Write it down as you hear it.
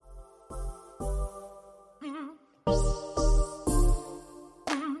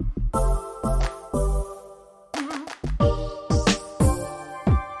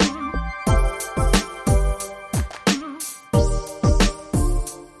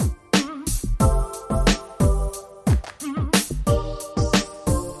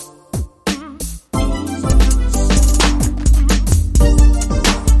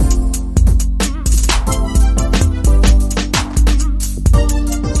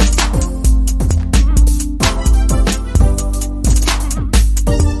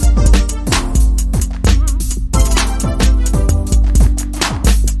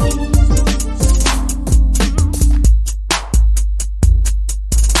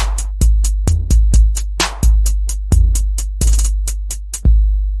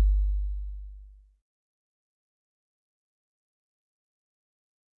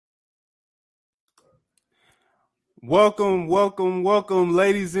Welcome,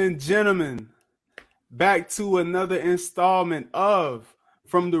 ladies and gentlemen, back to another installment of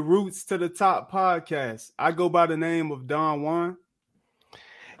From the Roots to the Top podcast. I go by the name of Don Juan.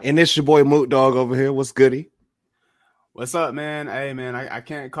 And it's your boy Moot Dog over here. What's goody? What's up, man? Hey, man, I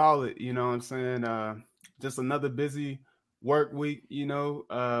can't call it. You know what I'm saying? Just another busy work week.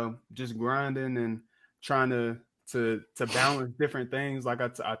 Just grinding and trying to balance different things. Like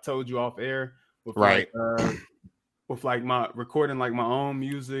I told you off air with Right. with like my recording like my own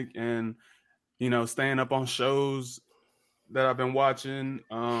music and staying up on shows that I've been watching,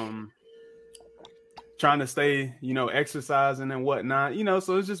 trying to stay, exercising and whatnot,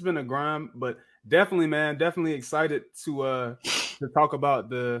 so it's just been a grind, but definitely excited to talk about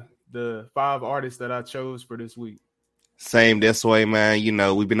the 5 artists that I chose for this week. Same this way, man.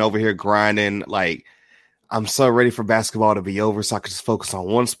 We've been over here grinding. Like, I'm so ready for basketball to be over so I can just focus on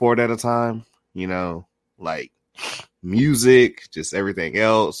one sport at a time, like music, just everything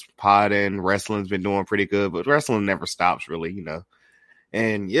else, potting, wrestling's been doing pretty good, but wrestling never stops really,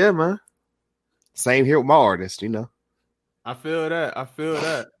 and yeah, man, same here with my artist, I feel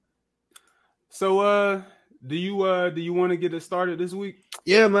that. So do you want to get it started this week?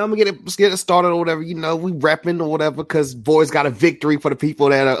 Yeah, man, let's get it started or whatever, we rapping or whatever, because boys got a victory for the people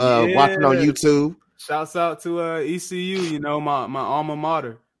that are watching on YouTube. Shouts out to ECU, my alma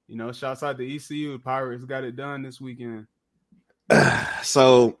mater. Shouts out to ECU. Pirates got it done this weekend.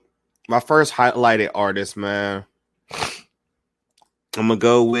 So, my first highlighted artist, man, I'm going to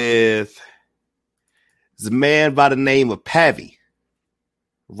go with the man by the name of Pavy.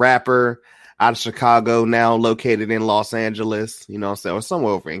 Rapper out of Chicago, now located in Los Angeles, or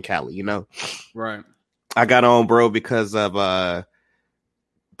somewhere over in Cali, Right. I got on, bro, because of 2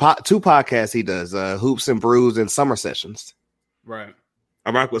 podcasts he does, Hoops and Brews and Summer Sessions. Right. I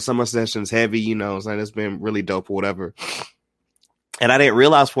rock with Summer Sessions heavy, and it's been really dope or whatever. And I didn't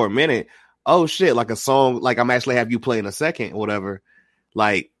realize for a minute, oh shit, like a song, like I'm actually have you play in a second or whatever.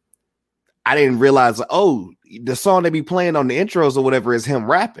 Like, I didn't realize, oh, the song they be playing on the intros or whatever is him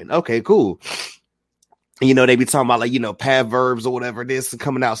rapping. Okay, cool. They be talking about like, Pad Verbs or whatever, this is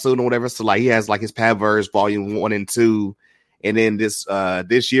coming out soon or whatever. So like he has like his Pad Verbs volume 1 and 2. And then this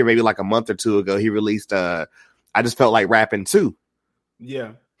year, maybe like a month or 2 ago, he released I Just Felt Like Rapping 2.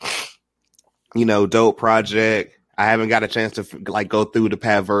 Yeah. Dope project. I haven't got a chance to like go through the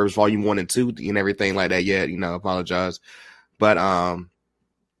Pad Verbs volume 1 and 2 and everything like that yet. Apologize. But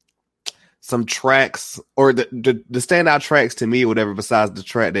some tracks or the standout tracks to me, or whatever, besides the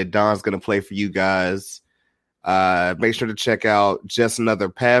track that Don's gonna play for you guys. Make sure to check out Just Another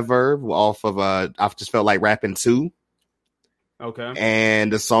Pad Verb off of I've Just Felt Like Rapping 2. Okay.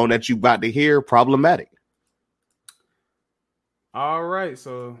 And the song that you about to hear, Problematic. All right,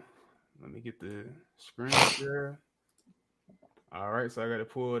 so let me get the screen share. All right, so I got to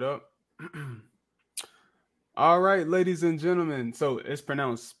pull it up. All right, ladies and gentlemen. So it's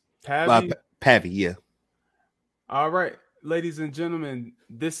pronounced Pavy. Pavy, yeah. All right, ladies and gentlemen,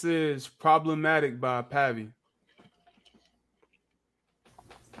 this is Problematic by Pavy.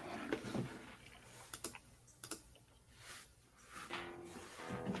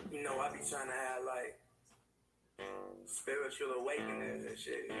 I be trying to have like spiritual awakening and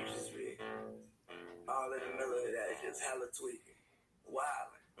shit. You just be all in the middle of that, just hella tweaking,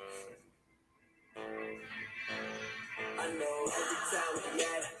 wildin'. I know every time we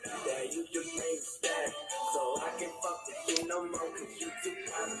at that you can make a stat, so I can fuck with you no more, cause you too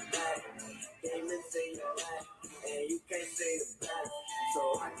problematic. Demons in your life, and you can't say the back, so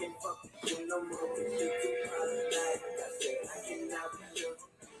I can fuck with you no more, cause you too problematic. I said I cannot be you.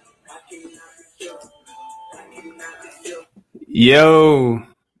 Yo,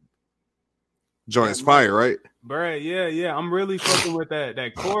 Joint's fire, right? Bruh, yeah. I'm really fucking with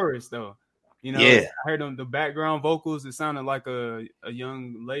that chorus though. Yeah. I heard the background vocals. It sounded like a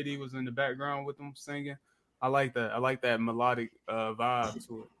young lady was in the background with them singing. I like that. I like that melodic vibe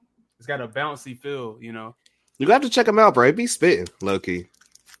to it. It's got a bouncy feel, You got to check him out, bro. He be spitting, low key.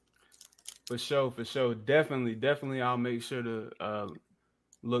 For sure. Definitely. I'll make sure to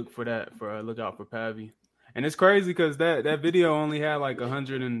look for that. Look out for Pavy. And it's crazy because that video only had like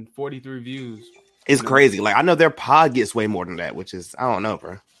 143 views. It's crazy. Like, I know their pod gets way more than that, which is, I don't know,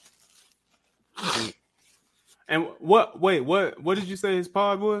 bro. And what did you say his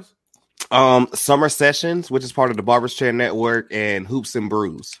pod was? Summer Sessions, which is part of the Barber's Chair Network, and Hoops and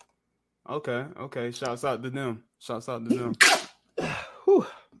Brews. Okay. Shouts out to them. Whew.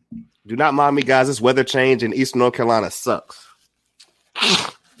 Do not mind me, guys. This weather change in Eastern North Carolina sucks.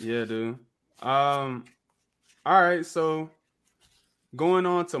 Yeah, dude. All right, so going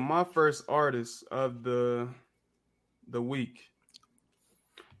on to my first artist of the the week.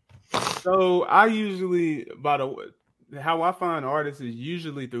 So I usually how I find artists is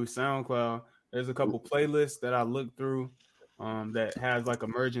usually through SoundCloud. There's a couple playlists that I look through that has like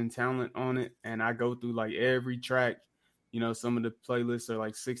emerging talent on it, and I go through like every track. You know, some of the playlists are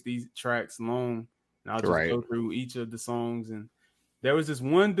like 60 tracks long, and I'll just go through each of the songs. And there was this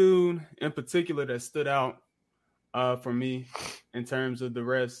one dude in particular that stood out for me in terms of the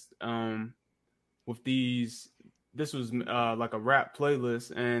rest. With these, this was like a rap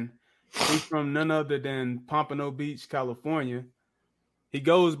playlist, and he's from none other than Pompano Beach, California. He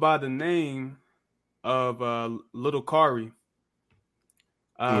goes by the name of Little Kari.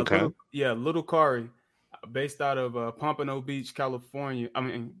 Little Kari, based out of Pompano Beach, California.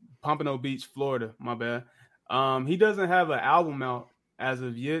 Pompano Beach, Florida. My bad. He doesn't have an album out as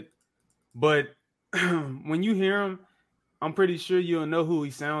of yet, but when you hear him, I'm pretty sure you'll know who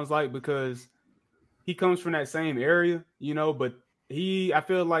he sounds like because he comes from that same area, you know, but I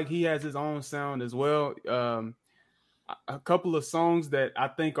feel like he has his own sound as well. A couple of songs that I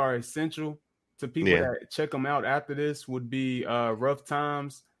think are essential to people that check him out after this would be Rough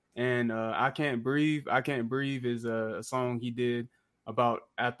Times and I Can't Breathe. I Can't Breathe is a song he did about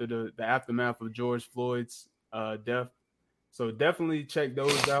after the aftermath of George Floyd's death. So definitely check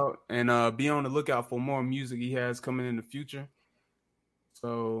those out and be on the lookout for more music he has coming in the future.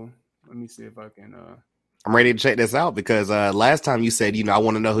 So let me see if I can. I'm ready to check this out because last time you said, I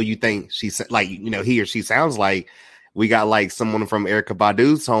want to know who you think she's like, he or she sounds like. We got like someone from Erykah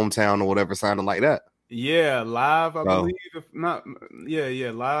Badu's hometown or whatever sounded like that. Yeah, live, I believe. If not,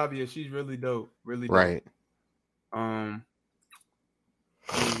 live. Yeah, she's really dope. Really dope. Right.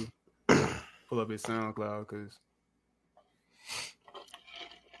 Pull up his SoundCloud because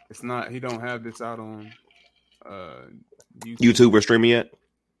it's not. He don't have this out on YouTube or streaming yet.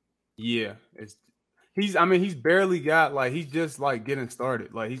 Yeah, he's barely got like he's just like getting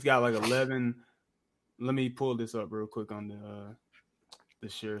started. Like he's got like 11. Let me pull this up real quick on the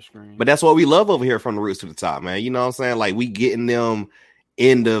share screen. But that's what we love over here from the Roots to the Top, man. You know what I'm saying? Like we getting them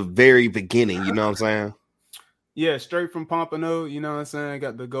in the very beginning. You know what I'm saying? Yeah, straight from Pompano. You know what I'm saying?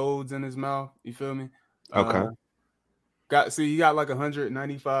 Got the golds in his mouth. You feel me? Okay. He got like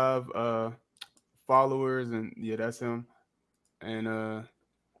 195 followers, and yeah, that's him. And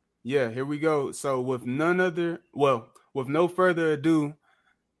here we go. So with no further ado,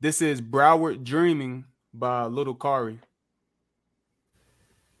 this is Broward Dreaming by Little Kari.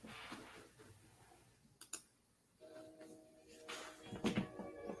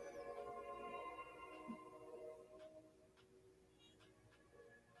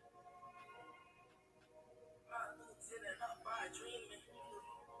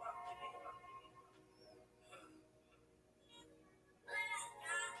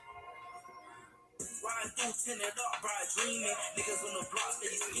 Tinted up, bright dreaming. Niggas on the block, they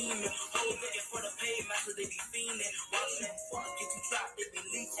scheming. Hoes looking for the paymaster, they be fiending. While shooting fuck, get you trapped, they be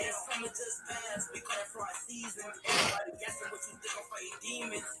leeching. Summer just passed, we call it fry season. Everybody guessing what you think I'm fighting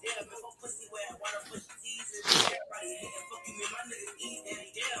demons. Yeah, before pussy wet, why the push teasing? Everybody hating, fuck you, man, my niggas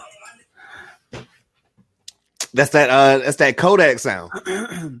eating. Yeah, my niggas. That's that Kodak sound.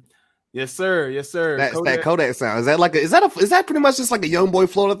 Yes, sir. That's Kodak. That Kodak sound. Is that like is that pretty much just like a Young Boy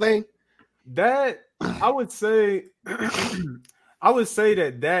Florida thing? That I would say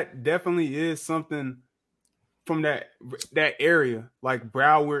that definitely is something from that area, like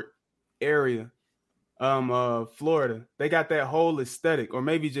Broward area, Florida. They got that whole aesthetic, or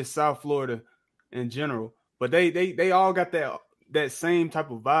maybe just South Florida in general. But they all got that same type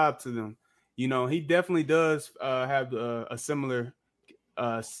of vibe to them. You know, he definitely does have a similar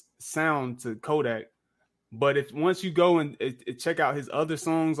sound to Kodak. But once you go and check out his other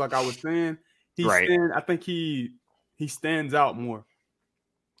songs, like I was saying, I think he stands out more.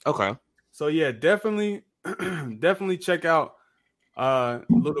 Okay. So yeah, definitely check out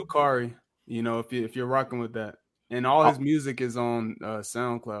Little Kari. You know, if you're rocking with that, and all his music is on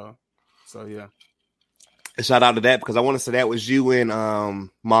SoundCloud. So yeah. A shout out to that because I want to say that was you and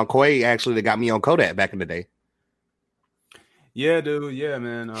Monquay actually that got me on Kodak back in the day. Yeah, dude. Yeah,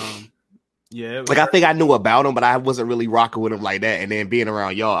 man. Yeah, I think I knew about him, but I wasn't really rocking with him like that. And then being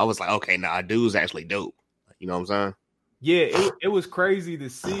around y'all, I was like, okay, nah, dude's actually dope. You know what I'm saying? Yeah, it was crazy to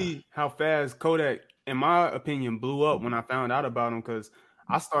see how fast Kodak, in my opinion, blew up when I found out about him because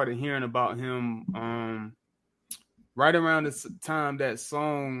I started hearing about him right around the time that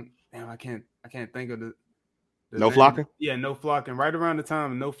song. Damn, I can't think of the No Flocking? Yeah, No Flocking. Right around the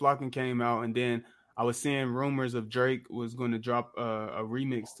time No Flocking came out, and then I was seeing rumors of Drake was going to drop a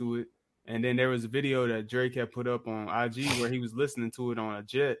remix to it. And then there was a video that Drake had put up on IG where he was listening to it on a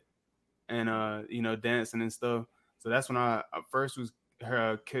jet and, dancing and stuff. So that's when I first was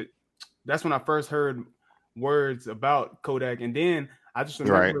that's when I first heard words about Kodak. And then I just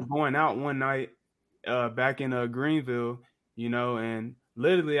remember going out one night back in Greenville, you know, and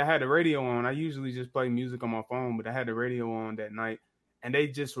literally I had the radio on. I usually just play music on my phone, but I had the radio on that night, and they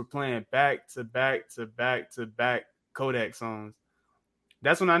just were playing back to back to back to back Kodak songs.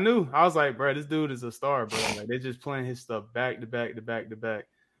 That's when I knew. I was like, bro, this dude is a star, bro. Like, they're just playing his stuff back to back to back to back.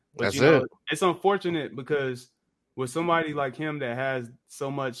 But That's you know, it. it's unfortunate because with somebody like him that has so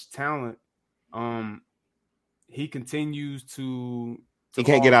much talent, he continues to He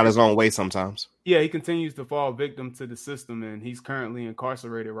can't get out his own way sometimes. Yeah, he continues to fall victim to the system, and he's currently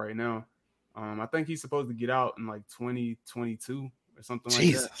incarcerated right now. I think he's supposed to get out in like 2022 or something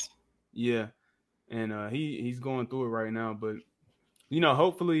like that. Yeah, and he's going through it right now. But you know,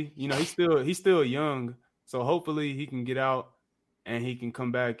 hopefully, you know, he's still young, so hopefully he can get out and he can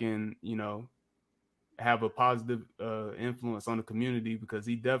come back and, you know, have a positive influence on the community, because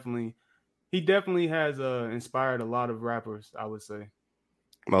he definitely has inspired a lot of rappers, I would say.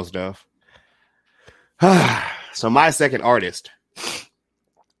 Most def. So my second artist,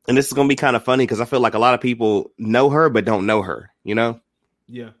 and this is gonna be kind of funny because I feel like a lot of people know her but don't know her, you know?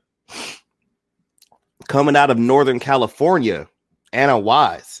 Yeah. Coming out of Northern California, Anna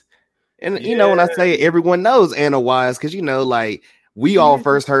Wise. And you know, when I say everyone knows Anna Wise, because you know, like, we all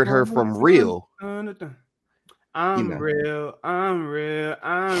first heard her from Real. I'm real. I'm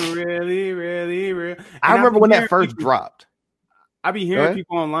really, really real. And I remember when that first dropped. I be hearing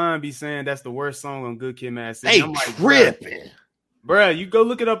people online be saying that's the worst song on Good Kid, Mad City. Hey, I'm like, tripping. Bruh, you go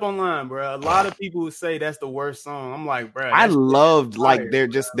look it up online, bruh. A lot of people would say that's the worst song. I'm like, bruh. I loved like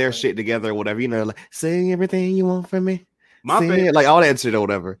their shit together or whatever, you know, like say everything you want from me. My favorite, like all that shit or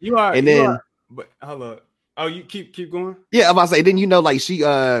whatever. But hold up. Oh, you keep going? Yeah, I'm about to say, didn't you know, like, she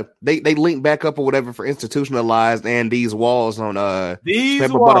they linked back up or whatever for Institutionalized and These Walls on These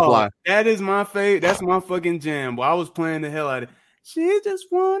Pepper Walls. Butterfly. That is my favorite. That's my fucking jam. Boy, I was playing the hell out of it. She just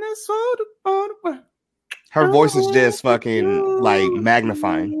wanna soda. Her voice is just fucking like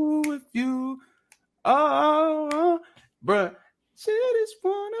magnifying. With you, bruh, she just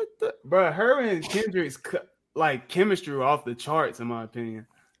wanna, bruh. Her and Kendrick's like chemistry off the charts, in my opinion.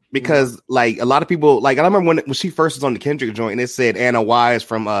 Because like a lot of people, like I remember when she first was on the Kendrick joint, and it said Anna Wise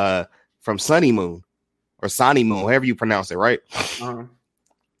from Sunny Moon or Sonny Moon, however you pronounce it, right? Uh-huh.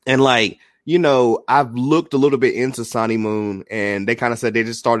 And like, you know, I've looked a little bit into Sonny Moon, and they kind of said they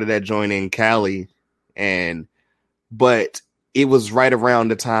just started that joint in Cali, but it was right around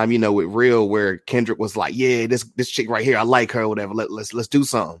the time, you know, with Real, where Kendrick was like, "Yeah, this chick right here, I like her, or whatever. Let's do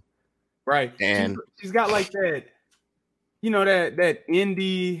something." Right, and she's got like that. You know, that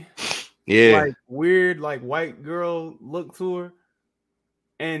indie, like weird, like white girl look to her,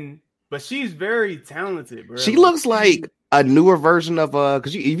 but she's very talented, bro. She looks like a newer version of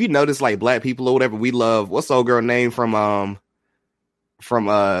because if you notice, like, black people or whatever, we love, what's the old girl name from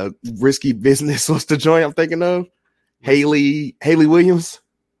Risky Business? What's the joint I'm thinking of? Haley Williams.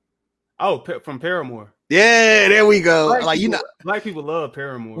 Oh, from Paramore. Yeah, there we go. Black people love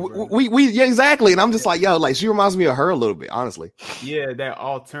Paramore. We exactly, and I'm just like, yo, like, she reminds me of her a little bit, honestly. Yeah, that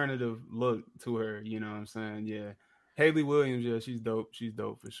alternative look to her. You know what I'm saying? Yeah, Haley Williams. Yeah, she's dope. She's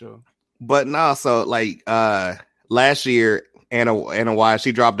dope for sure. But no, so like last year, Anna Wise,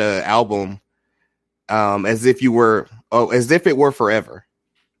 she dropped an album, as if it were forever.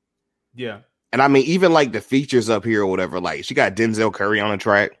 Yeah, and I mean, even like the features up here or whatever, like she got Denzel Curry on the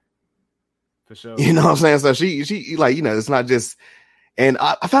track. For sure. You know what I'm saying? So she like, you know, it's not just, and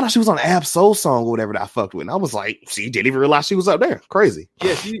I found out she was on Ab Soul song or whatever that I fucked with. And I was like, she didn't even realize she was up there. Crazy.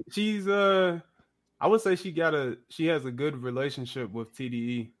 Yeah, she's I would say she has a good relationship with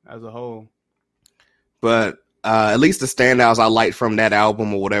TDE as a whole. But at least the standouts I liked from that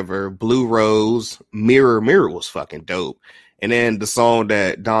album or whatever, Blue Rose, Mirror was fucking dope. And then the song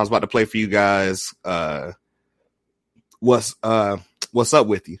that Don's about to play for you guys, What's Up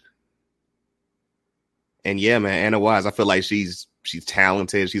With You? And yeah, man, Anna Wise, I feel like she's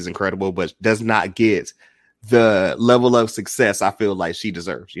talented, she's incredible, but does not get the level of success I feel like she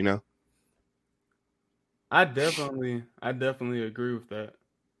deserves, you know? I definitely agree with that.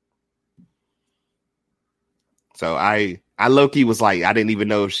 So I low-key was like, I didn't even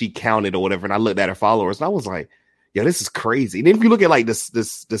know if she counted or whatever, and I looked at her followers, and I was like, yo, this is crazy. And then if you look at like this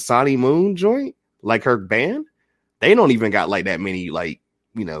the Sonny Moon joint, like her band, they don't even got like that many, like,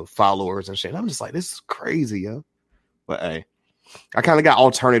 you know, followers and shit. I'm just like, this is crazy, yo. But hey, I kind of got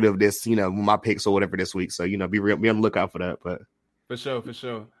alternative this, you know, my picks or whatever this week. So, you know, be on the lookout for that. But for sure.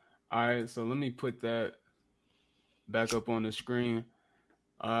 All right, so let me put that back up on the screen.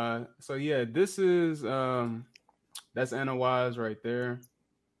 So yeah, this is That's Anna Wise right there.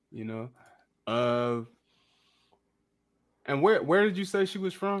 You know. Uh, and where did you say she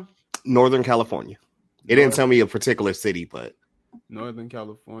was from? Northern California. It didn't tell me a particular city, but Northern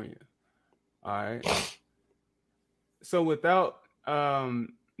California. All right. So without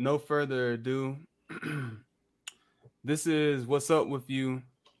no further ado, this is What's Up With You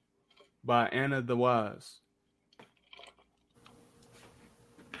by Anna the Wise.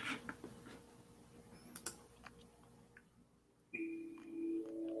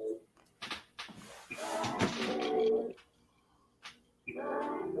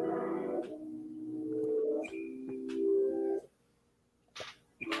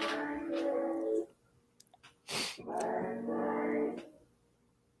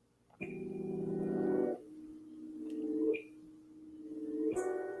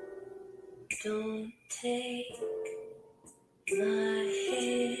 Don't take my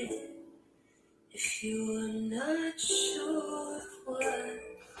head if you are not sure of what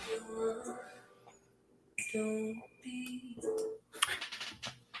you want. Don't be.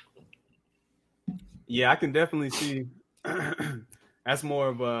 Yeah, I can definitely see that's more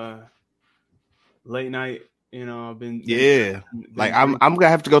of a late night. You know, I've been like I'm gonna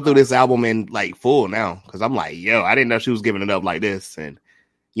have to go through this album in like full now because I'm like, yo, I didn't know she was giving it up like this, and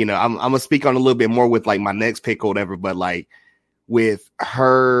you know, I'm gonna speak on a little bit more with like my next pick or whatever, but like with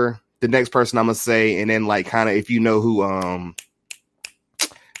her, the next person I'm gonna say, and then like kind of if you know who,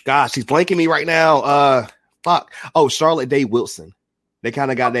 gosh, she's blanking me right now. Charlotte Day Wilson. They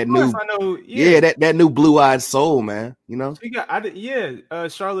kind of got that new, I know, that new Blue Eyed Soul, man. You know, she got,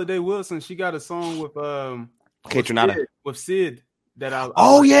 Charlotte Day Wilson. She got a song with with Sid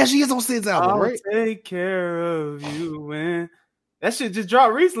that she is on Sid's album, right? Take care of you, man. That shit just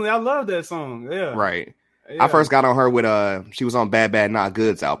dropped recently. I love that song. Yeah, right. Yeah. I first got on her with she was on Bad Bad Not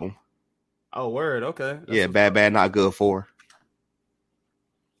Good's album. Oh, word. Okay. Bad Bad Not Good 4.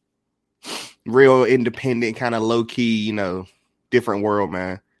 Real independent, kind of low key, you know, different world,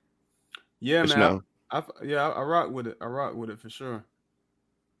 man. Yeah, but, man. You know. I rock with it. I rock with it for sure.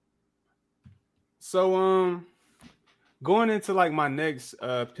 So, going into like my next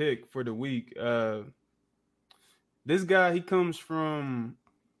pick for the week, this guy, he comes from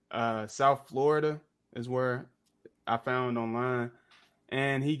South Florida, is where I found online,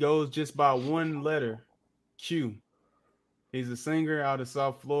 and he goes just by one letter, Q. He's a singer out of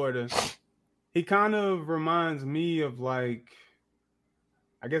South Florida. He kind of reminds me of like,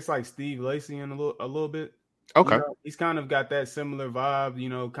 I guess like Steve Lacy in a little bit. Okay. You know, he's kind of got that similar vibe, you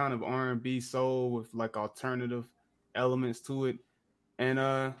know, kind of R&B soul with like alternative elements to it. And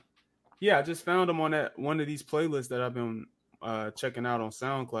I just found him on that one of these playlists that I've been checking out on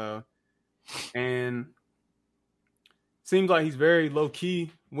SoundCloud. And seems like he's very low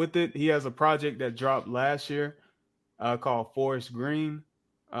key with it. He has a project that dropped last year called Forest Green.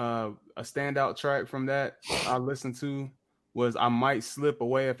 A standout track from that I listened to was I Might Slip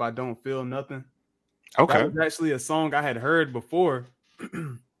Away If I Don't Feel Nothing. Okay. That was actually a song I had heard before,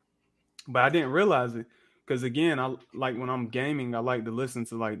 but I didn't realize it. Because again, I like when I'm gaming, I like to listen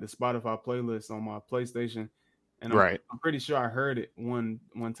to like the Spotify playlist on my PlayStation. And I'm pretty sure I heard it one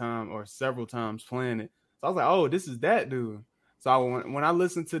time or several times playing it. So I was like, oh, this is that dude. So when I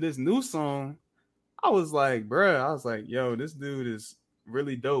listened to this new song, I was like, yo, this dude is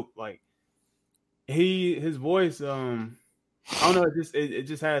really dope. Like his voice, I don't know, it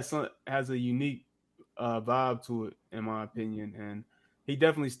just has a unique vibe to it, in my opinion, and he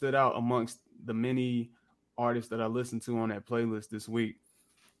definitely stood out amongst the many artists that I listened to on that playlist this week.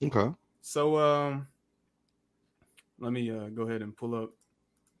 Okay. So let me go ahead and pull up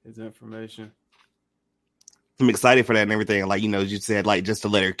his information. I'm excited for that and everything. Like, you know, you said, like, just the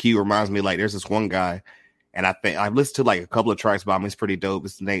letter Q reminds me, like, there's this one guy, and I think I've listened to like a couple of tracks by him. It's pretty dope.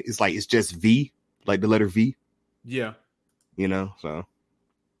 It's just V, like the letter V. Yeah. You know, so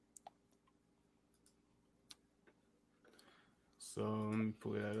let me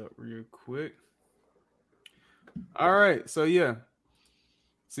pull that up real quick. All right. So yeah.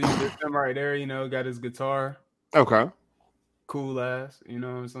 See this him right there, you know, got his guitar. Okay. Cool ass, you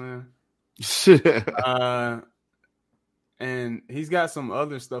know what I'm saying? And he's got some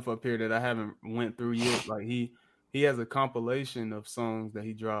other stuff up here that I haven't went through yet. Like he has a compilation of songs that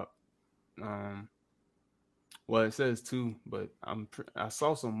he dropped. Well, it says 2, but I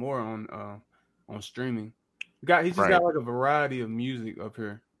saw some more on streaming. He's just got like a variety of music up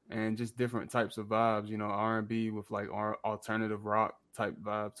here and just different types of vibes, you know, R&B with like alternative rock type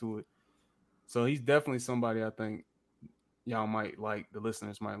vibe to it. So he's definitely somebody I think y'all might like, the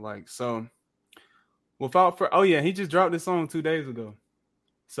listeners might like. So he just dropped this song 2 days ago.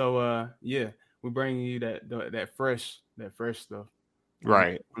 So yeah, we're bringing you that fresh stuff,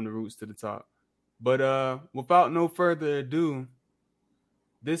 Right. from the roots to the top. But without no further ado,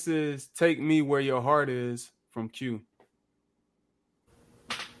 this is "Take Me Where Your Heart Is" from Q.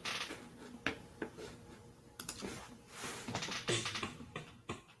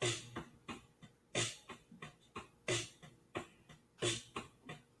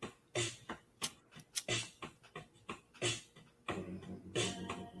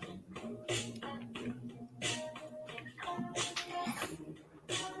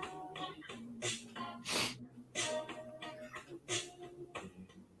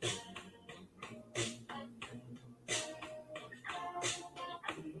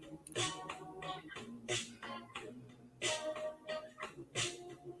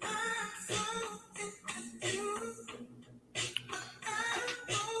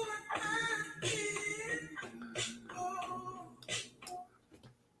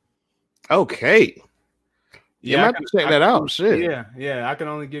 Okay. Yeah, I might have to check that out. Shit. Yeah. I can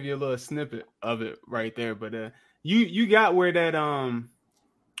only give you a little snippet of it right there, but you got where that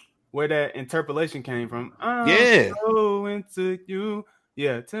interpolation came from. Yeah. So into you.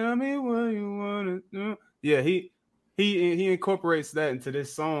 Yeah, tell me what you wanna do. Yeah, he incorporates that into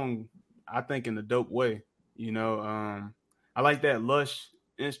this song, I think, in a dope way. I like that lush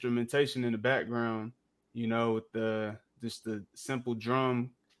instrumentation in the background, with just the simple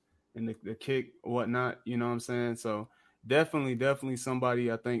drum and the kick or whatnot, you know what I'm saying? So definitely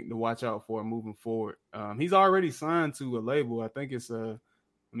somebody I think to watch out for moving forward. He's already signed to a label. I think it's let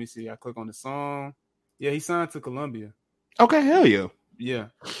me see, I click on the song. Yeah, he signed to Columbia. Okay, hell yeah. Yeah.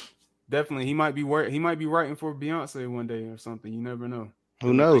 Definitely. He might be writing for Beyonce one day or something. You never know.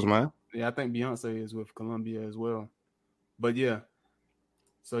 Who knows, man? Yeah, I think Beyonce is with Columbia as well. But yeah.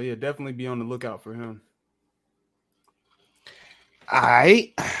 So yeah, definitely be on the lookout for him. All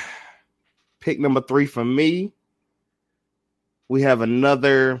right. Pick number 3 for me. We have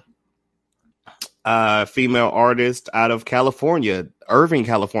another female artist out of California, Irving,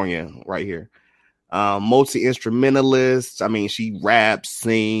 California, right here. Multi-instrumentalist. I mean, she raps,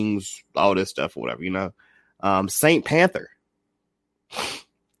 sings, all this stuff, whatever, Saint Panther.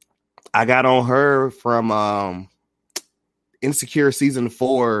 I got on her from Insecure season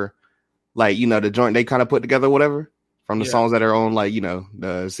 4, like, the joint they kind of put together, whatever, from the songs that are on, like,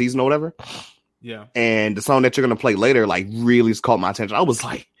 the season or whatever. Yeah. And the song that you're going to play later, like, really caught my attention. I was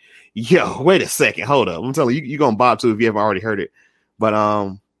like, yo, wait a second. Hold up. I'm telling you, you're going to bob too if you haven't already heard it.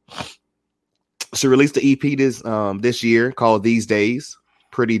 But she released the EP this year called These Days.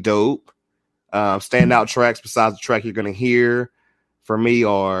 Pretty dope. Standout tracks besides the track you're going to hear for me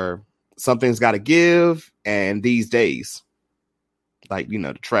are Something's Gotta Give and These Days. Like,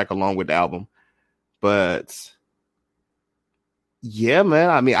 the track along with the album. But yeah,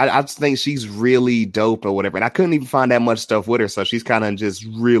 man. I mean, I just think she's really dope or whatever. And I couldn't even find that much stuff with her. So she's kind of just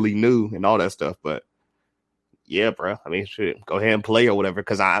really new and all that stuff. But yeah, bro. I mean, shit, go ahead and play or whatever.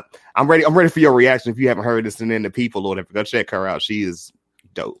 Cause I'm ready. I'm ready for your reaction. If you haven't heard this and then the people or whatever, go check her out. She is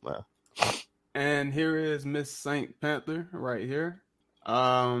dope, man. And here is Miss Saint Panther right here.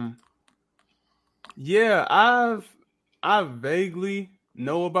 Yeah, I vaguely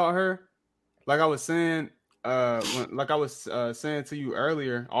know about her. Like I was saying, saying to you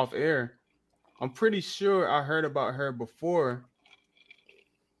earlier off air, I'm pretty sure I heard about her before,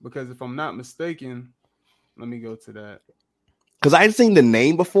 because if I'm not mistaken, let me go to that. Because I'd seen the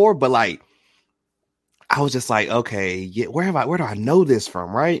name before, but like I was just like, okay, yeah, where do I know this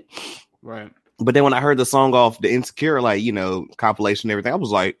from, right? Right. But then when I heard the song off the Insecure, like, compilation and everything, I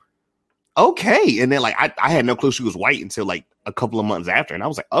was like, okay. And then like I had no clue she was white until like a couple of months after, and I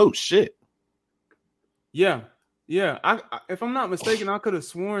was like, oh shit. Yeah. I if I'm not mistaken, I could have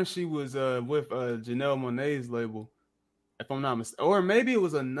sworn she was with Janelle Monáe's label. If I'm not mistaken, or maybe it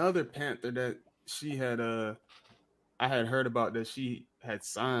was another Panther that she had. I had heard about that she had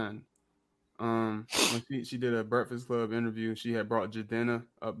signed. When she did a Breakfast Club interview, she had brought Jadena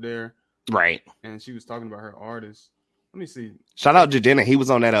up there, right? And she was talking about her artist. Let me see. Shout out Jadena. He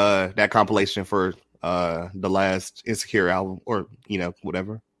was on that compilation for the last Insecure album, or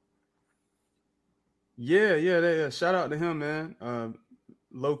whatever. Yeah. Shout out to him, man.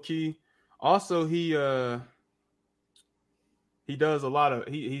 Low key. Also, he does a lot of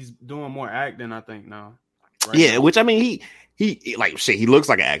he's doing more acting, I think, now. Right now. Which I mean he like shit, he looks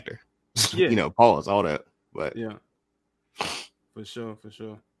like an actor. Yeah. Pause, all that. But yeah. For sure.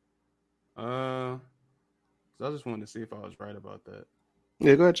 So I just wanted to see if I was right about that.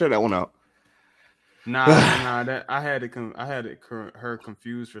 Yeah, go ahead, check that one out. Nah, that I had her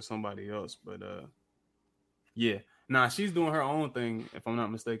confused for somebody else, but yeah. Nah, she's doing her own thing, if I'm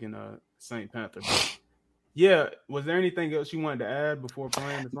not mistaken. Saint Panther. But yeah, was there anything else you wanted to add before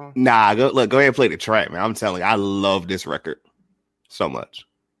playing the song? Nah, go ahead and play the track, man. I'm telling you, I love this record so much.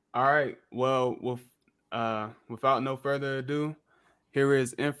 All right. Well, without no further ado, here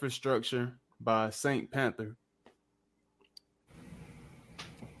is Infrastructure by Saint Panther.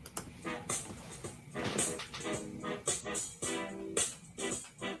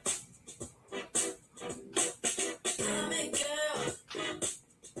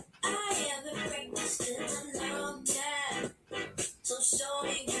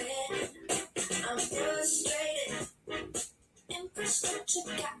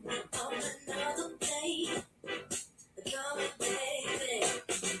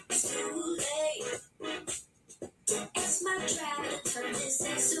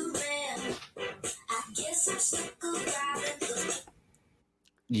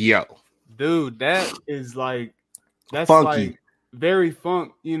 Yo, dude, that is like that's funky, like very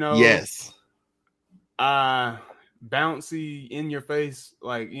funk, you know. Yes. Bouncy, in your face,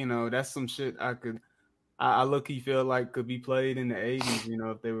 like, you know, that's some shit I low-key feel like could be played in the 80s, you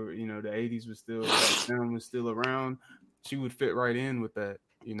know, if they were, you know, the 80s was still, that sound was still around. She would fit right in with that,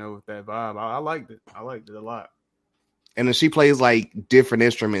 you know, with that vibe. I liked it. I liked it a lot. And then she plays like different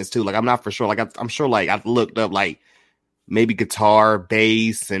instruments too. Like I'm not for sure. Like I'm sure. Like I looked up like maybe guitar,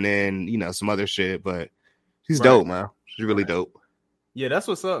 bass, and then you know some other shit. But she's dope, man. She's really dope. Yeah, that's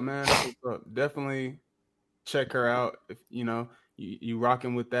what's up, man. That's what's up. Definitely check her out. If you know you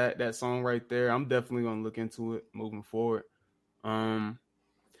rocking with that song right there, I'm definitely gonna look into it moving forward.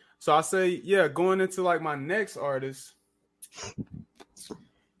 So I say, yeah, going into like my next artist,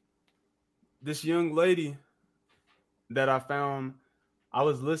 this young lady that I found. I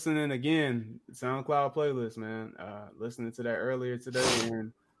was listening again, SoundCloud playlist, man. Listening to that earlier today,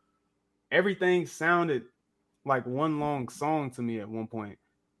 and everything sounded like one long song to me at one point.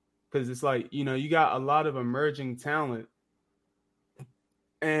 Because it's like, you know, you got a lot of emerging talent.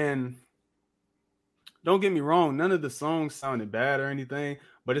 And don't get me wrong, none of the songs sounded bad or anything,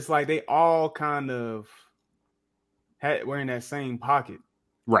 but it's like they all kind of were in that same pocket.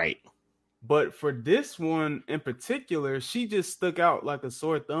 Right. But for this one in particular, she just stuck out like a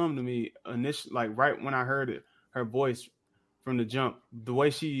sore thumb to me initially, like right when I heard it, her voice from the jump, the way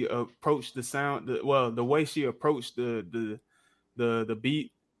she approached the sound, the way she approached the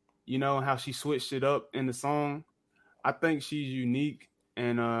beat, you know, how she switched it up in the song. I think she's unique,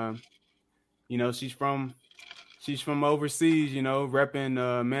 and you know, she's from overseas, you know,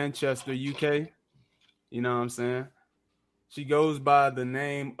 repping Manchester, UK. You know what I'm saying? She goes by the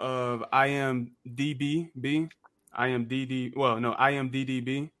name of IMDB.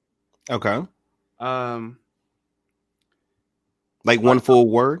 Okay. Like one full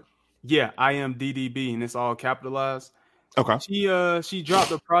word? Yeah, IMDB, and it's all capitalized. Okay. She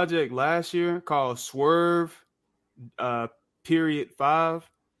dropped a project last year called Swerve #5.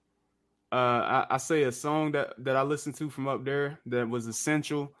 I say a song that I listened to from up there that was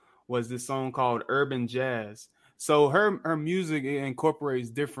essential was this song called Urban Jazz. So her music incorporates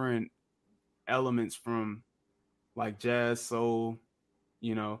different elements from like jazz, soul,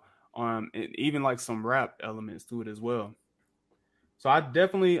 you know, and even like some rap elements to it as well. So I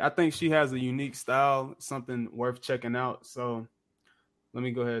think she has a unique style, something worth checking out. So let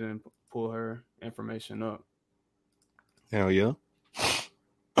me go ahead and pull her information up. Hell yeah.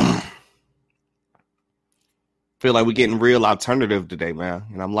 Feel like we're getting real alternative today, man,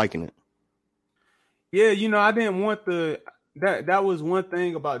 and I'm liking it. Yeah, you know, I didn't want that was one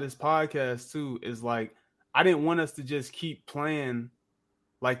thing about this podcast too, is like I didn't want us to just keep playing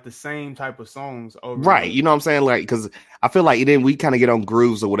like the same type of songs over. Right. You know what I'm saying? Like, because I feel like then we kind of get on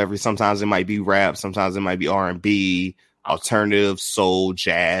grooves or whatever. Sometimes it might be rap, sometimes it might be R&B, alternative, soul,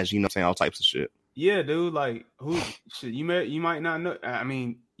 jazz, you know what I'm saying? All types of shit. Yeah, dude. Like, you might not know. I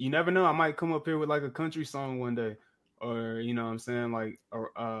mean, you never know. I might come up here with like a country song one day, or you know what I'm saying, like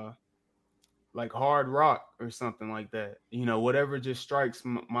hard rock or something like that. You know, whatever just strikes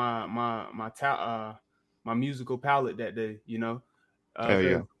my musical palette that day. You know. Hell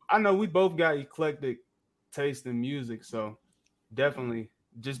yeah. I know we both got eclectic taste in music, so definitely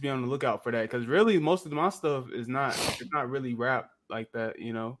just be on the lookout for that. Because really, most of my stuff it's not really rap like that,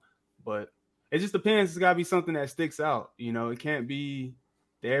 you know. But it just depends. It's got to be something that sticks out, you know. It can't be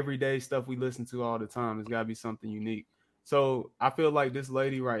the everyday stuff we listen to all the time. It's got to be something unique. So I feel like this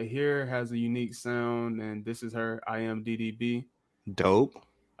lady right here has a unique sound, and this is her IMDB. Dope.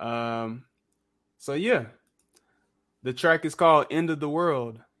 So yeah. The track is called End of the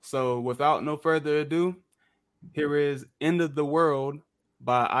World. So without no further ado, here is End of the World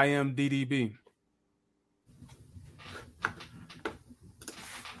by IMDB.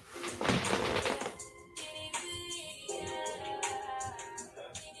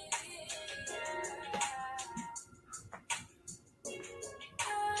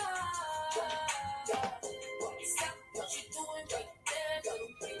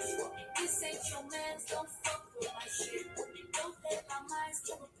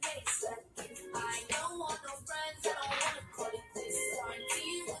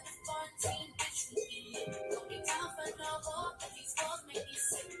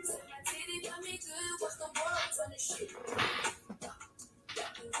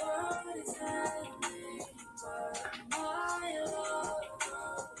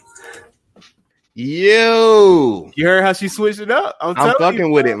 Yo, You heard how she switched it up? I'm I'm telling fucking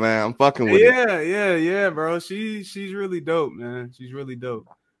you, with bro. it, man. I'm fucking with it. Yeah, bro. She's really dope, man. She's really dope.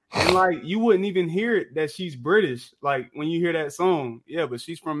 And like you wouldn't even hear it that she's British, like when you hear that song. Yeah, but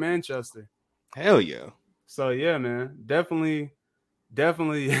she's from Manchester. Hell yeah. So yeah, man. Definitely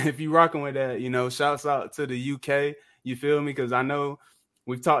if you rocking with that, shouts out to the UK. You feel me? Because I know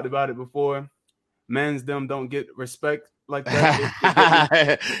we've talked about it before. Men's them don't get respect like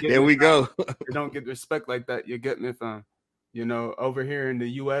that. There we go. They don't get respect like that. You get me, fam? Over here in the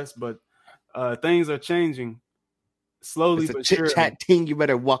US, but things are changing slowly It's a but chit surely. chat thing. You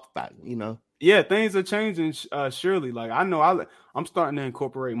better walk back, Yeah, things are changing surely. Like I know I'm starting to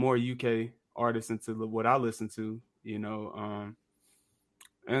incorporate more UK artists into what I listen to,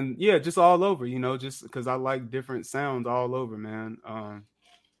 and yeah, just all over, just because I like different sounds all over, man.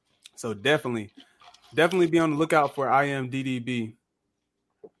 So definitely be on the lookout for IMDDB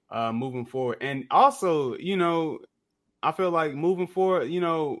moving forward. And also, I feel like moving forward,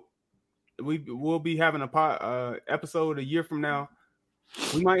 we'll be having a episode a year from now.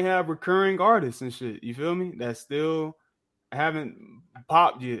 We might have recurring artists and shit. You feel me? That still haven't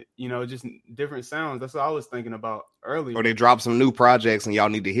popped yet. Just different sounds. That's what I was thinking about earlier. Or they drop some new projects and y'all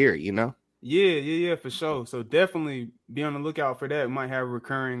need to hear it, Yeah, for sure. So definitely be on the lookout for that. We might have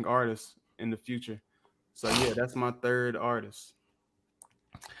recurring artists in the future. So yeah, that's my third artist.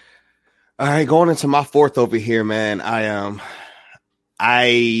 All right, going into my fourth over here, man. I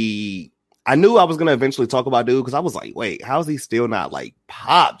knew I was gonna eventually talk about dude because I was like, wait, how's he still not like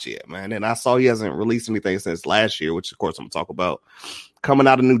popped yet, man? And I saw he hasn't released anything since last year, which of course I'm gonna talk about. Coming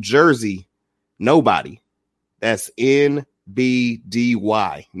out of New Jersey, Nobody. That's NBDY.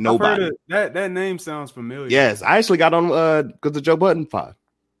 Nobody. I've heard of, that name sounds familiar. Yes, I actually got on because the Joe Budden pod.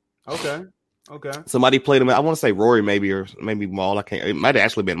 Okay. Somebody played him. I want to say Rory, maybe Maul. I can't. It might have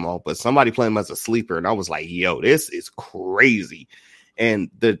actually been Maul, but somebody played him as a sleeper, and I was like, "Yo, this is crazy." And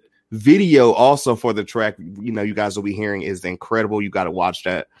the video also for the track, you guys will be hearing is incredible. You got to watch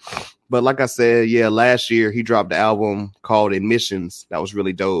that. But like I said, yeah, last year he dropped the album called Admissions. That was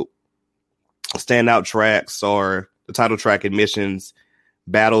really dope. Standout tracks are the title track Admissions,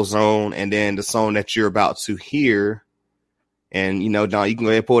 Battle Zone, and then the song that you're about to hear. And John, you can go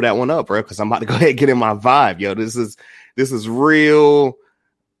ahead and pull that one up, bro, because I'm about to go ahead and get in my vibe. Yo, this is real.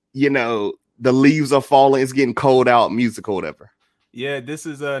 The leaves are falling. It's getting cold out. Music or whatever. Yeah, this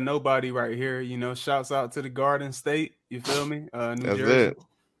is Nobody right here. Shouts out to the Garden State. You feel me? New That's Jersey.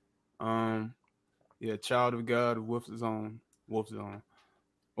 it. Yeah, Child of God, Wolf Zone.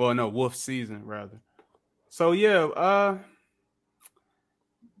 Well, no, Wolf Season rather. So yeah,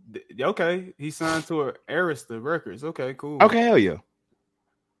 okay, he signed to Arista Records. Okay, cool. Okay, hell yeah.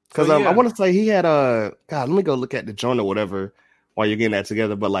 Because So, yeah. I want to say he had God, let me go look at the joint or whatever while you're getting that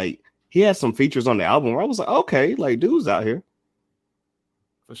together. But like he had some features on the album where I was like, okay, like dude's out here.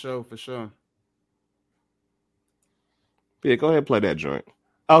 For sure. Yeah, go ahead and play that joint.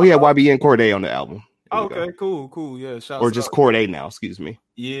 Oh, he had YBN Corday on the album. Okay, cool. Yeah, shouts or just out. Corday now, excuse me.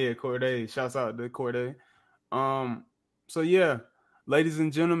 Yeah, Corday. Shouts out to Corday. So yeah, ladies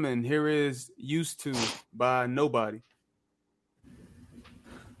and gentlemen, here is Used To by Nobody.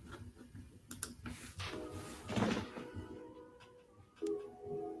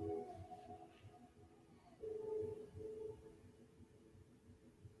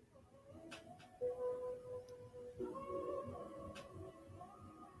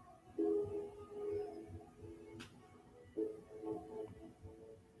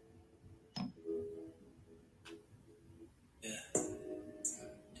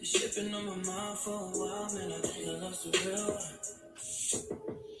 Shipping on my mind for a while, man. I think I lost the real one.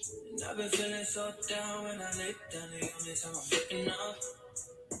 And I've been feeling so down when I lay down. The only time I'm waking up.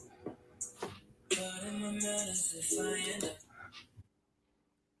 But in my matters if I end up.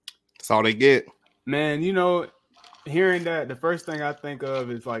 That's all they get. Man, hearing that, the first thing I think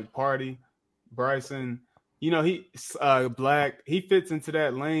of is like Party, Bryson. He's black. He fits into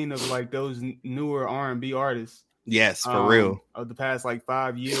that lane of like those newer R&B artists. Yes, for real. Of the past like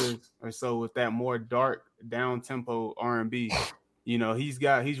 5 years or so, with that more dark, down tempo R&B,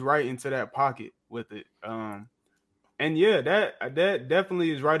 he's right into that pocket with it. And yeah, that definitely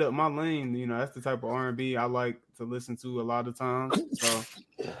is right up my lane. That's the type of R&B I like to listen to a lot of times. So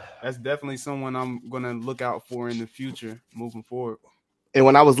that's definitely someone I'm gonna look out for in the future, moving forward. And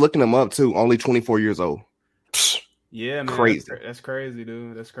when I was looking him up too, only 24 years old. Yeah, man. Crazy. That's crazy,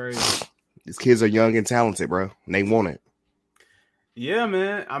 dude. That's crazy. These kids are young and talented, bro. And they want it. Yeah,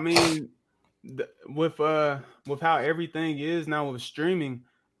 man. I mean, with how everything is now with streaming,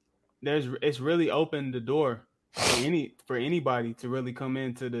 it's really opened the door for anybody to really come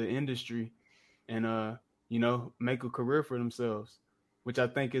into the industry and make a career for themselves, which I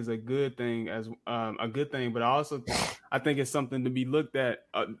think is a good thing but I think it's something to be looked at.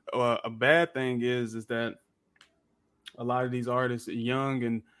 A bad thing is that a lot of these artists are young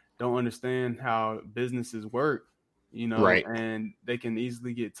and don't understand how businesses work, Right. and they can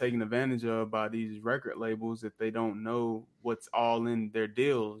easily get taken advantage of by these record labels if they don't know what's all in their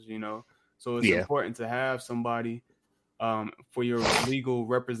deals, So it's important to have somebody for your legal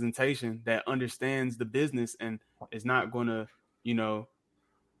representation that understands the business and is not going to,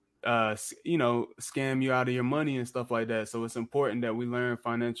 scam you out of your money and stuff like that. So it's important that we learn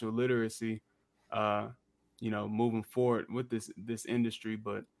financial literacy, moving forward with this industry.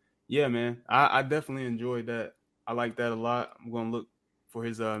 But yeah, man, I definitely enjoyed that. I like that a lot. I'm going to look for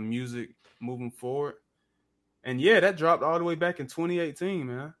his music moving forward. And yeah, that dropped all the way back in 2018,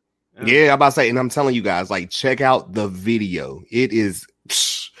 man. Yeah, I'm about to say, and I'm telling you guys, like, check out the video. It is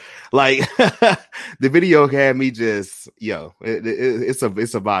like the video had me just it's a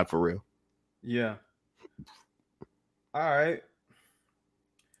vibe for real. Yeah. All right.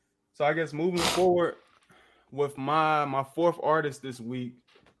 So I guess moving forward with my fourth artist this week.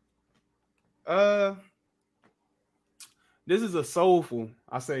 This is a soulful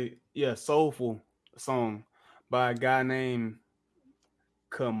song by a guy named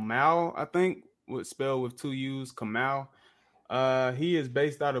Kamal, I think, spelled with 2 U's, Kamal. He is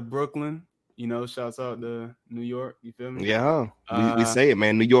based out of Brooklyn. Shouts out to New York. You feel me? Yeah, we say it,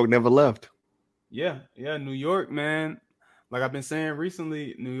 man. New York never left. Yeah, New York, man. Like I've been saying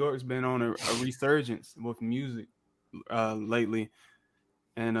recently, New York's been on a resurgence with music lately,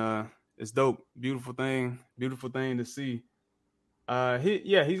 and it's dope. Beautiful thing to see.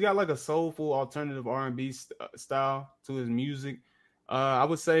 He's got like a soulful alternative R&B style to his music. I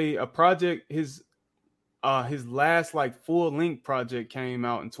would say a project, his last like full length project came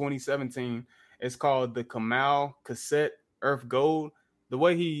out in 2017. It's called the Kamal Cassette Earth Gold. The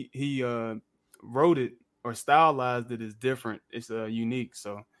way he wrote it or stylized it is different. It's unique.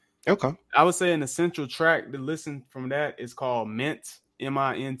 So okay, I would say an essential track to listen from that is called Mint,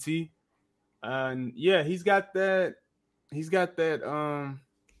 MINT. And yeah, he's got that. I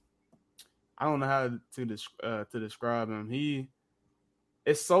don't know how to describe him.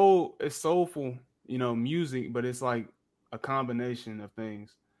 It's soulful, music, but it's like a combination of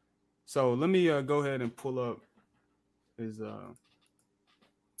things. So let me go ahead and pull up his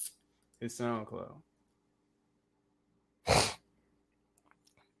SoundCloud.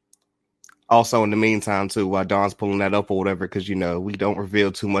 Also, in the meantime, too, while Don's pulling that up or whatever, because we don't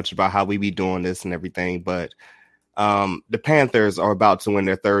reveal too much about how we be doing this and everything, but the Panthers are about to win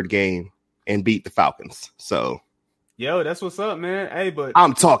their third game and beat the Falcons. So, yo, that's what's up, man. Hey, but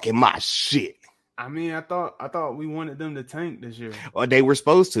I'm talking my shit. I mean, I thought we wanted them to tank this year. Well, they were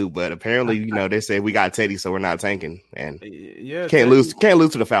supposed to, but apparently, they said we got Teddy, so we're not tanking, and yeah, can't lose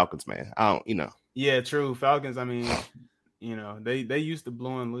to the Falcons, man. I don't. Yeah, true. Falcons. I mean, they used to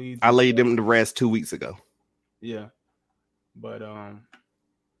blowing leads. I laid them to rest 2 weeks ago. Yeah, but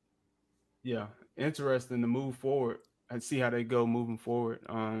yeah, interesting to move forward and see how they go moving forward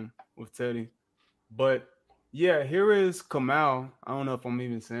with Teddy. But yeah, here is Kamal. I don't know if I'm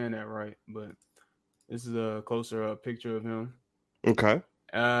even saying that right, but this is a closer picture of him. Okay.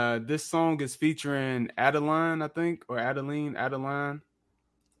 This song is featuring Adeline, I think, or Adeline.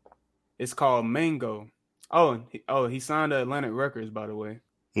 It's called Mango. He signed to Atlantic Records, by the way.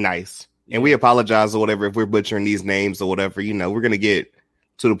 Nice. And we apologize or whatever if we're butchering these names or whatever. We're gonna get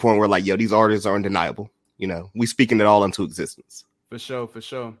to the point where like, yo, these artists are undeniable. We speaking it all into existence. For sure.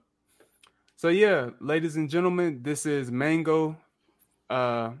 So yeah, ladies and gentlemen, this is Mango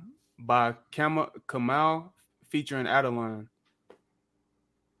by Kamal featuring Adeline.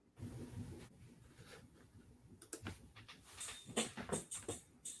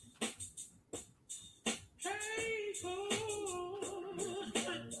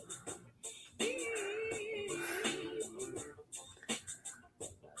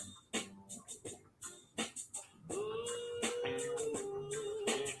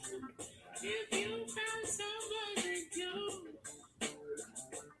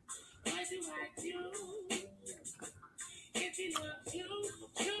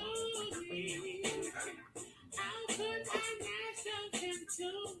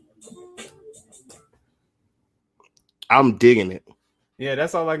 I'm digging it. Yeah,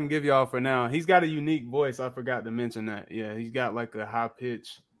 that's all I can give y'all for now. He's got a unique voice. I forgot to mention that. Yeah, he's got like a high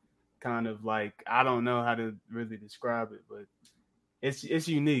pitch kind of like, I don't know how to really describe it, but it's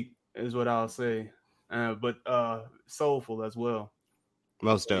unique is what I'll say. But soulful as well.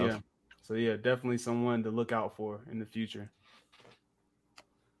 Most So, yeah. of. So yeah, definitely someone to look out for in the future.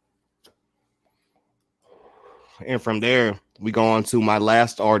 And from there, we go on to my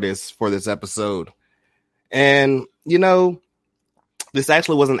last artist for this episode. And, you know, this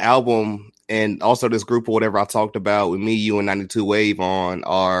actually was an album, and also this group or whatever I talked about with me, you, and 92 Wave on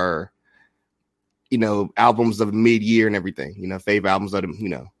our, you know, albums of mid-year and everything, you know, favorite albums of them, you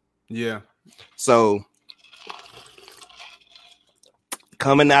know. Yeah. So,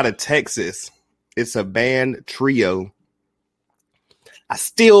 coming out of Texas, it's a band trio. I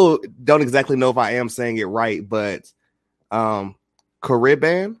still don't exactly know if I am saying it right, but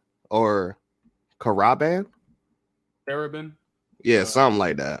Caribbean or Caraban? Caribbean? Yeah, something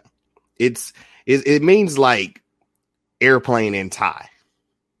like that. It means like airplane in Thai.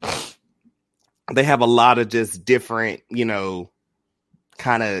 They have a lot of just different, you know,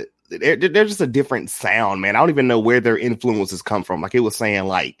 kind of, they're just a different sound, man. I don't even know where their influences come from. Like it was saying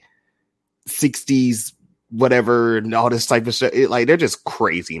like 60s, whatever, and all this type of shit. Like they're just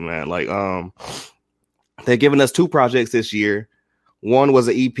crazy, man. Like, they're giving us 2 projects this year. One was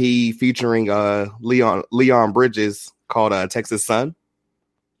an EP featuring Leon Bridges called Texas Sun.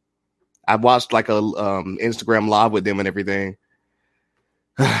 I watched like a Instagram live with them and everything.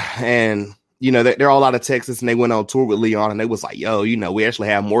 And, you know, they're all out of Texas, and they went on tour with Leon, and they was like, yo, you know, we actually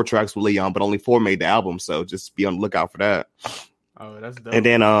have more tracks with Leon, but only 4 made the album. So just be on the lookout for that. Oh, that's dope. And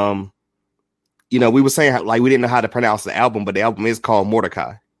then, you know, we were saying how, like we didn't know how to pronounce the album, but the album is called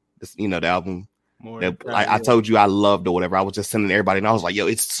Mordecai. It's, you know, the album. I told you I loved or whatever. I was just sending everybody, and I was like, "Yo,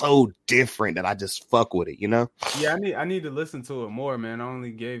 it's so different that I just fuck with it," you know? Yeah, I need to listen to it more, man. I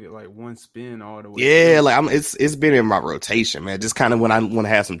only gave it like one spin all the way. Yeah, through. Like it's been in my rotation, man. Just kind of when I want to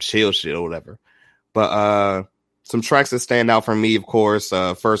have some chill shit or whatever. But some tracks that stand out for me, of course,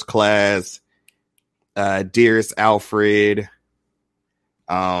 First Class, Dearest Alfred,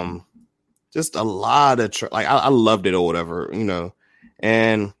 just a lot of like I loved it or whatever, you know,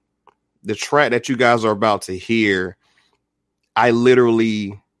 and. The track that you guys are about to hear, I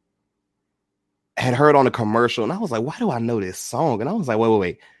literally had heard on a commercial, and I was like, why do I know this song? And I was like,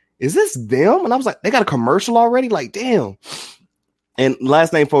 wait, is this them? And I was like, they got a commercial already? Like, damn. And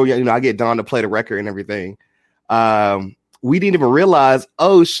last name for, you know, I get Don to play the record and everything. We didn't even realize,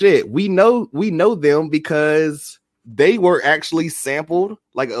 oh shit, we know them because they were actually sampled,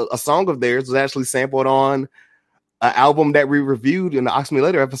 like a song of theirs was actually sampled on an album that we reviewed in the Ox Me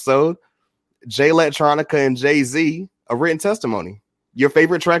Later episode. Jay Electronica and Jay-Z, A Written Testimony. Your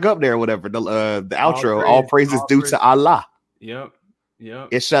favorite track up there, or whatever. The outro, all praises due to Allah. Yep.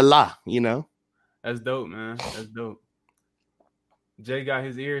 Inshallah, you know. That's dope, man. That's dope. Jay got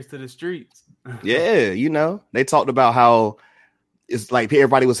his ears to the streets. Yeah, you know. They talked about how it's like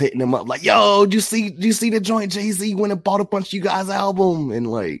everybody was hitting them up, like, yo, do you see the joint Jay-Z went and bought a bunch of you guys' album? And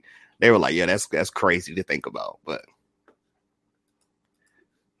like they were like, yeah, that's crazy to think about. But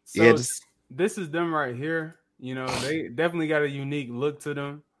so, yeah, this is them right here. You know, they definitely got a unique look to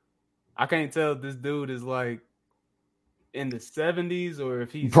them. I can't tell if this dude is like in the 70s or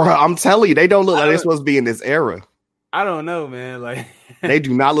if he's. Bro, I'm telling you, they don't look like they're supposed to be in this era. I don't know, man. Like they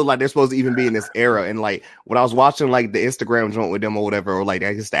do not look like they're supposed to even be in this era. And like when I was watching like the Instagram joint with them or whatever, or like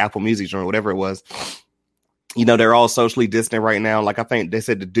I guess the Apple Music joint, whatever it was, you know, they're all socially distant right now. Like I think they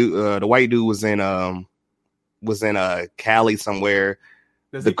said the white dude was in Cali somewhere.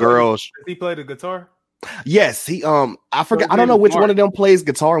 Does he play the guitar? Yes, he I forget. I don't know which one of them plays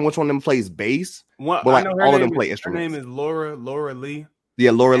guitar and which one of them plays bass. But like all of them play instruments. Her name is Laura Lee.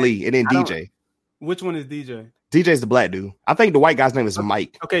 Yeah, Laura Lee, and then DJ. Which one is DJ? DJ's the black dude. I think the white guy's name is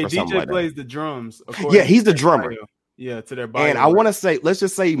Mike. Okay, DJ plays the drums. Yeah, he's the drummer. Yeah, to their bio. And I want to say, let's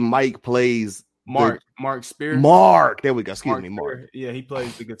just say Mike plays Mark Spear. Mark, there we go. Excuse me, Mark. Yeah, he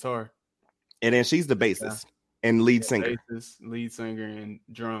plays the guitar. And then she's the bassist. And lead singer, lead singer, and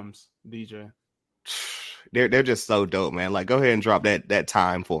drums, DJ. They're just so dope, man. Like, go ahead and drop that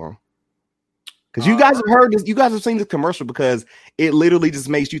time for them, because you guys have heard this. You guys have seen this commercial because it literally just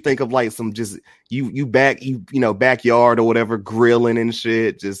makes you think of like some just backyard or whatever, grilling and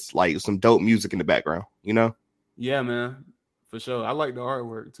shit, just like some dope music in the background, you know? Yeah, man, for sure. I like the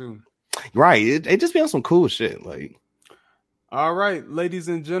artwork too. Right, it just be on some cool shit, like. All right, ladies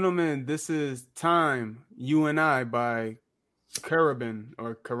and gentlemen, this is Time, You and I by Caribbean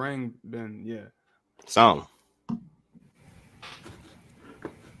or Karangben, yeah. Song.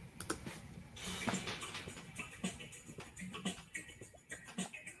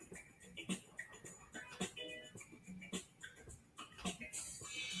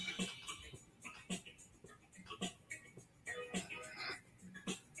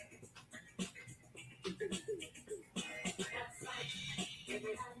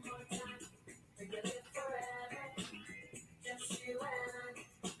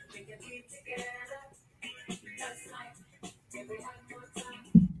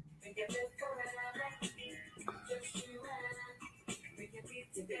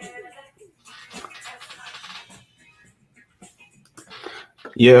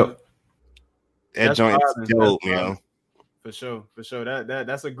 Yeah, That that's joint's vibing. That's dope, vibing. man. For sure.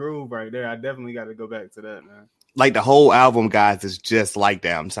 That's a groove right there. I definitely got to go back to that, man. Like the whole album, guys, is just like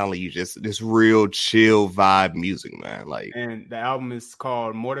that. I'm telling you, just this real chill vibe music, man. Like And the album is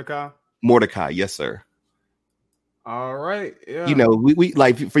called Mordecai. Mordecai, yes, sir. All right, yeah. You know, we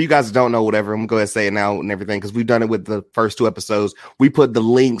like for you guys that don't know, whatever. I'm gonna go ahead and say it now and everything because we've done it with the first 2 episodes. We put the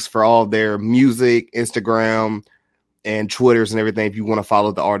links for all their music, Instagram, and Twitters and everything. If you want to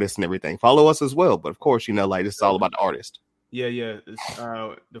follow the artist and everything, follow us as well. But of course, you know, like this is all about the artist. Yeah. It's,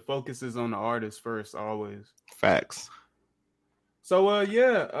 the focus is on the artist first, always. Facts. So,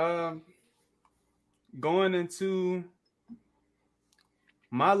 going into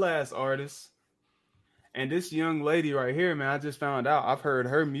my last artist, and this young lady right here, man, I just found out I've heard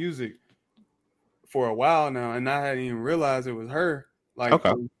her music for a while now, and I hadn't even realized it was her. Like,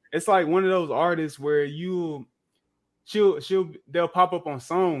 Okay. It's like one of those artists where they'll pop up on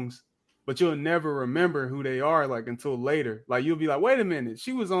songs, but you'll never remember who they are like until later. Like you'll be like, wait a minute,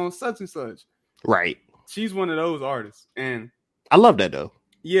 she was on such and such. Right. She's one of those artists, and I love that though.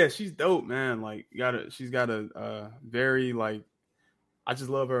 yeah, she's dope, man. Like she's got a very like, I just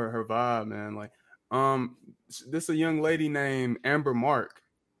love her vibe, man. Like, this is a young lady named Amber Mark.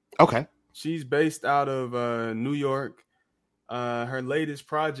 Okay. She's based out of New York. Her latest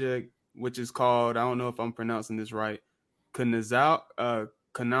project, which is called, I don't know if I'm pronouncing this right, Kanizal or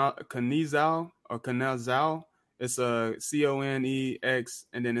Kanazal. It's a Conex,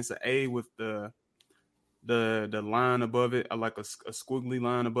 and then it's an A with the line above it, like a squiggly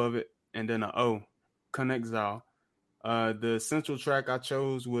line above it, and then an O. Kanexal. The central track I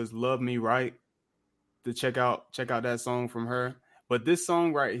chose was "Love Me Right." To check out that song from her. But this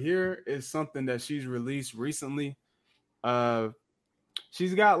song right here is something that she's released recently.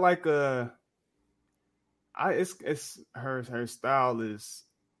 She's got like it's her style is,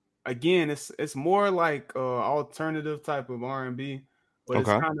 again, it's more like alternative type of R&B, but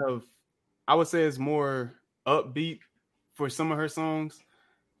Okay. it's kind of, I would say it's more upbeat for some of her songs.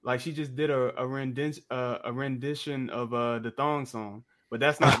 Like she just did a rendition of the Thong song, but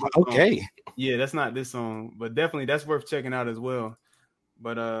that's not this okay. song. Yeah, that's not this song, but definitely that's worth checking out as well.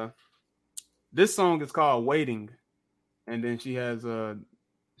 But this song is called "Waiting," and then she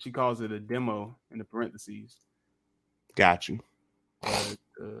calls it a demo in the parentheses. Got you. But,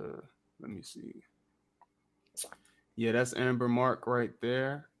 let me see. Yeah, that's Amber Mark right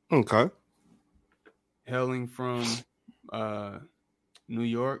there. Okay. Hailing from New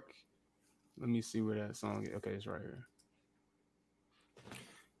York. Let me see where that song is. Okay, it's right here.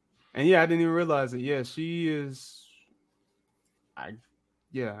 And yeah, I didn't even realize it. Yeah, she is. I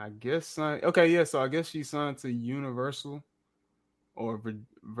guess. Okay, yeah. So I guess she signed to Universal or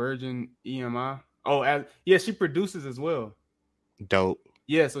Virgin EMI. Oh, yeah, she produces as well. Dope.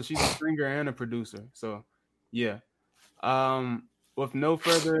 Yeah, so she's a singer and a producer. So, yeah. With no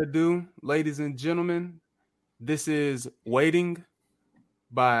further ado, ladies and gentlemen, this is "Waiting"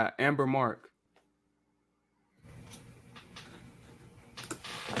 by Amber Mark.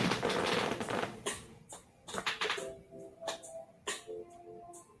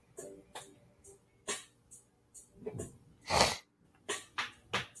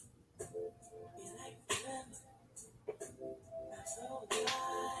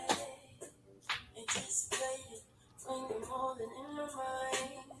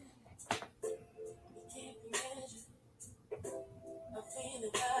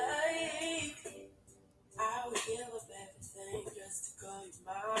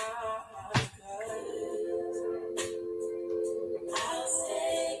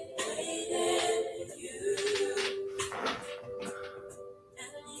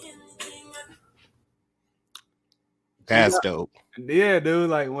 That's dope. Yeah, dude.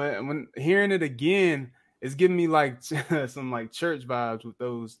 Like when hearing it again, it's giving me like some like church vibes with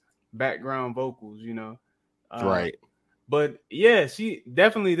those background vocals, you know. Right. But yeah, she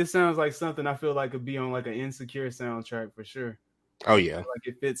definitely. This sounds like something I feel like could be on like an Insecure soundtrack for sure. Oh yeah, like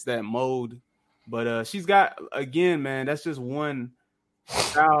it fits that mold. But she's got, again, man, that's just one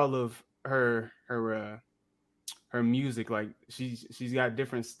style of her music. Like she's got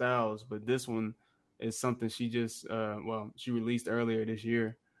different styles, but this one is something she just she released earlier this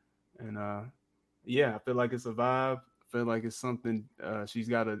year, and yeah, I feel like it's a vibe. I feel like it's something, she's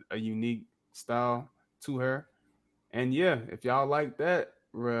got a unique style to her. And yeah, if y'all like that,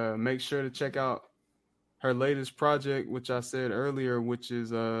 make sure to check out her latest project, which I said earlier, which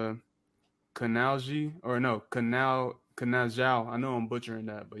is Kanalji, or no, Kanazhao. I know I'm butchering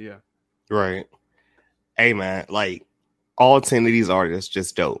that, but yeah. Right. Hey man, like all 10 of these artists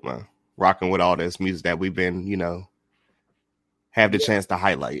just dope, man. Rocking with all this music that we've been, have the chance to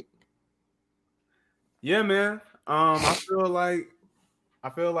highlight. Yeah, man. I feel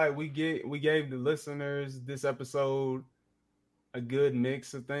like we gave the listeners this episode a good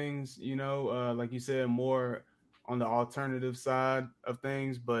mix of things, like you said, more on the alternative side of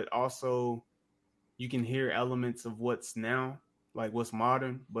things, but also you can hear elements of what's now, like what's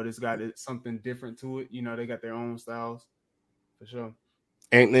modern, but it's got something different to it. They got their own styles for sure.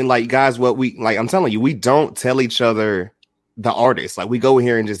 And then, like, guys, I'm telling you, we don't tell each other the artists. Like, we go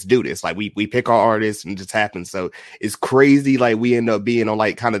here and just do this. Like, we pick our artists and it just happens. So it's crazy. Like, we end up being on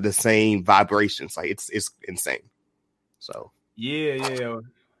like kind of the same vibrations. Like, it's insane. So yeah.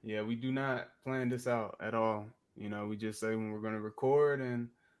 We do not plan this out at all. We just say when we're going to record and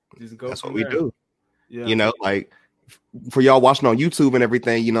just go. That's what there. we do. Yeah. Like for y'all watching on YouTube and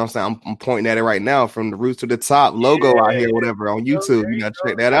everything, what I'm saying? I'm pointing at it right now from the Roots to the Top logo out here, whatever, on YouTube. You gotta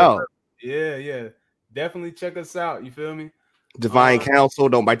check that out. Yeah. Definitely check us out. You feel me? Divine Council,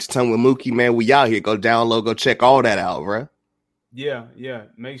 Don't Bite Your Tongue with Mookie, man. We out here. Go download, go check all that out, bro. Yeah.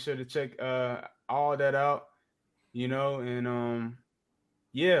 Make sure to check all that out. And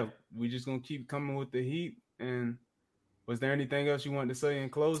we just gonna keep coming with the heat. And was there anything else you wanted to say in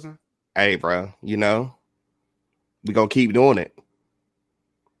closing? Hey, bro, we gonna keep doing it.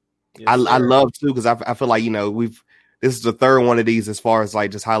 Yes, I love too, because I feel like this is the third one of these as far as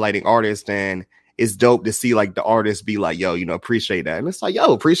like just highlighting artists, and it's dope to see like the artists be like, yo, appreciate that, and it's like,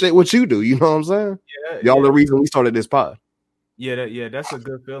 yo, appreciate what you do. You know what I'm saying? Y'all the reason we started this pod. That's a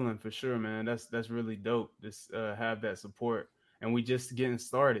good feeling for sure, man. That's really dope. Just have that support, and we just getting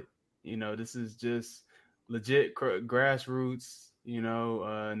started. This is just legit grassroots.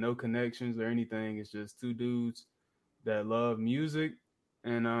 No connections or anything. It's just two dudes that love music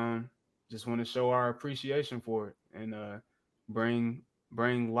and just want to show our appreciation for it and bring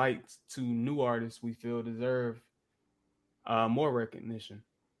light to new artists we feel deserve more recognition.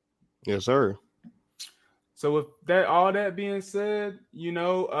 Yes, sir. So with all that being said,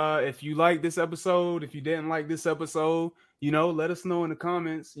 if you like this episode, if you didn't like this episode, let us know in the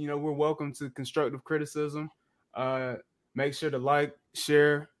comments. We're welcome to constructive criticism. Make sure to like,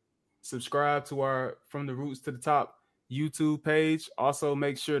 share, subscribe to our From the Roots to the Top YouTube page. Also,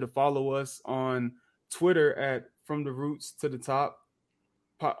 make sure to follow us on Twitter at From the Roots to the Top.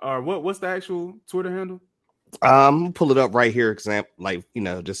 What's the actual Twitter handle? Pull it up right here. Example, like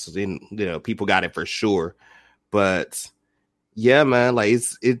just people got it for sure. But yeah, man, like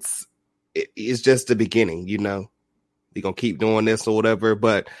it's just the beginning. We're gonna keep doing this or whatever.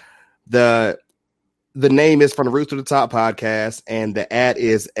 But the name is From the Roots to the Top podcast, and the @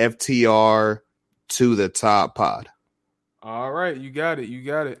 is FTR to the Top pod. All right, you got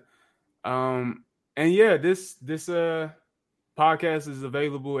it. And yeah, this podcast is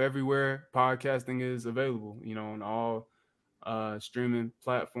available everywhere podcasting is available. On all streaming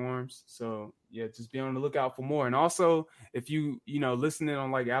platforms. So yeah, just be on the lookout for more. And also, if you listening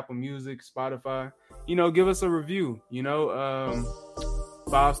on like Apple Music, Spotify, give us a review.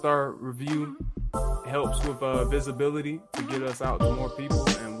 5-star review helps with visibility to get us out to more people,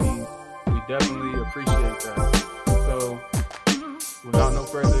 and we definitely appreciate that. So without no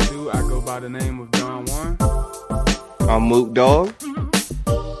further ado, I go by the name of Don Juan. I'm Mook Dog,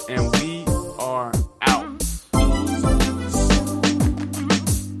 and we